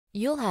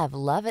You'll have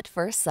love at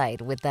first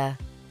sight with the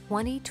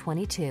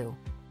 2022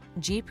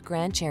 Jeep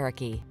Grand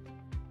Cherokee.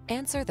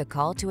 Answer the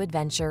call to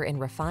adventure in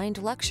refined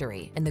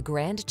luxury in the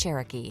Grand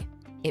Cherokee.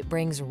 It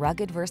brings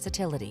rugged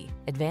versatility,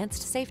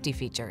 advanced safety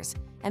features,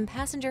 and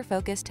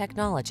passenger-focused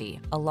technology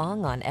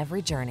along on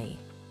every journey.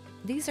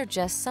 These are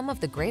just some of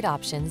the great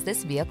options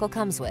this vehicle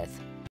comes with: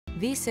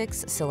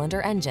 V6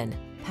 cylinder engine,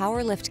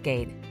 power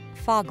liftgate,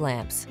 fog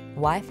lamps,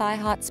 Wi-Fi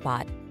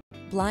hotspot,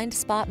 blind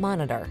spot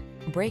monitor,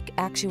 brake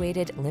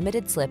actuated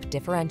limited slip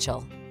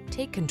differential.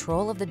 Take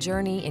control of the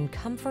journey in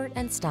comfort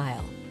and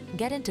style.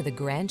 Get into the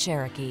Grand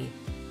Cherokee.